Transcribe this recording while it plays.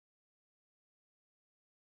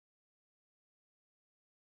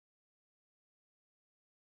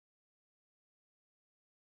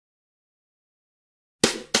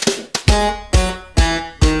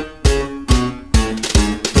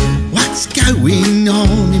going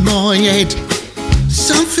on in my head?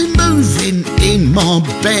 Something moving in my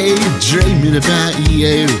bed, dreaming about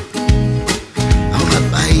you. Oh my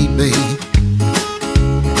baby,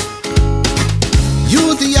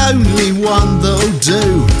 you're the only one that'll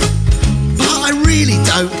do. But I really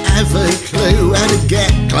don't have a clue how to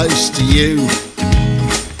get close to you.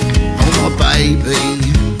 Oh my baby,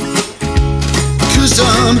 'cause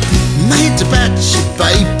I'm mad about you,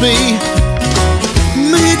 baby.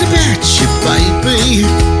 Mad about you, baby.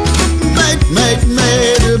 Mad, mad,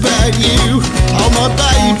 mad about you. Oh my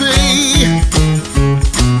baby.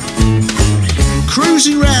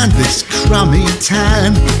 Cruising round this crummy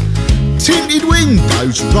town, tinted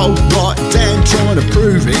windows rolled right down, trying to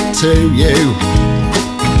prove it to you.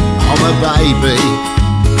 Oh my baby.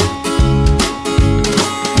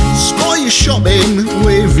 Spy you shopping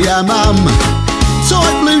with your mum,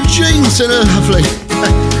 tight blue jeans and a lovely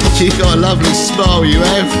you got a lovely smile, you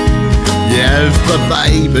have. You have, but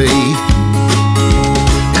baby,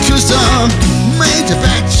 'cause I'm mad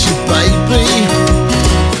about you, baby.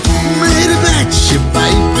 Mad about you,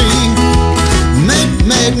 baby. Mad,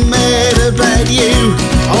 mad, mad about you.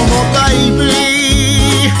 Oh my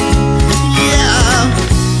baby, yeah.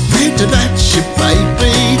 Mad about you,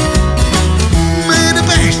 baby. Mad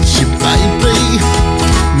about you, baby.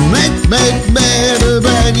 Mad, mad, mad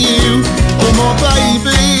about you. Oh my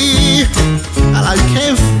baby. Hello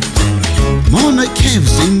Kev. My mate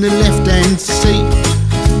Kev's in the left-hand seat,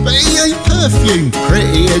 but he ain't perfume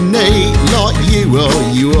pretty and neat like you are,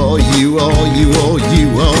 you are, you are, you are, you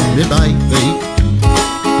are, me baby.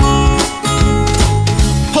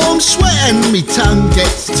 I'm sweating, me tongue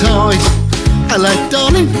gets tied. Hello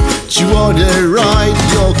darling, do you want to ride?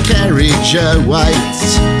 Your carriage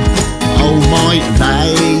awaits. Oh my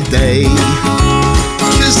lady,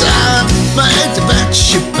 'cause I'm mad about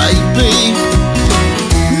you, baby.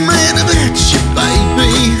 Mad about you,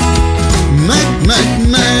 baby. Mad, mad,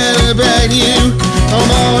 mad about you. Oh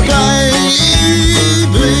my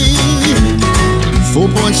baby. 4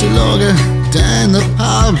 pints of lager down the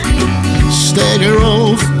pub, stagger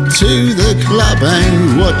off to the club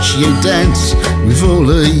and watch you dance with all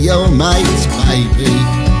of your mates, baby.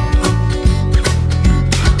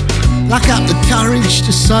 Pluck up the courage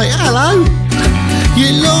to say hello. You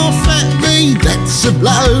laugh at me, that's a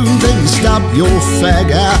blow. Then you stub your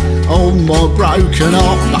fag out on my broken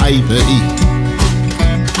heart, baby.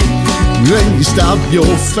 Then you stub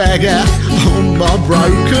your fag out on my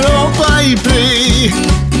broken heart, baby.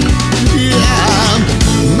 Yeah, I'm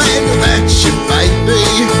mad about you, baby.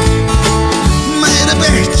 Mad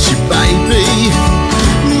about you, baby.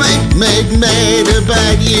 Mad, mad, mad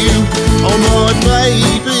about you, oh my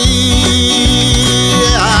baby.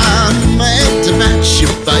 I'm mad about you,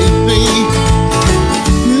 baby.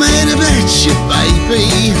 Mad about you, baby.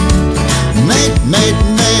 Mad, mad,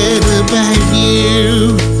 mad about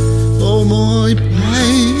you, oh my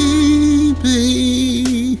baby.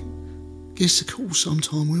 Give us a call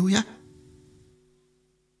sometime, will ya?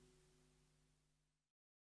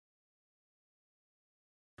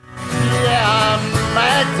 Yeah, I'm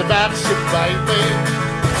mad about you, baby.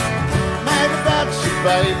 Mad about you,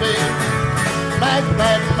 baby. Mad,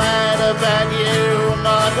 mad, mad about you,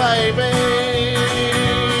 my baby.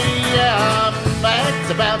 Yeah, I'm mad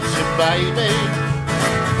about you, baby.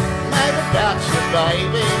 Mad about you,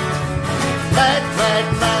 baby. Mad, mad,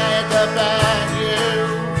 mad about you,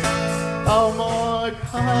 oh my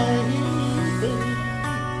baby.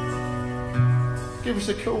 Give us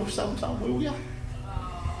a call sometime, will ya?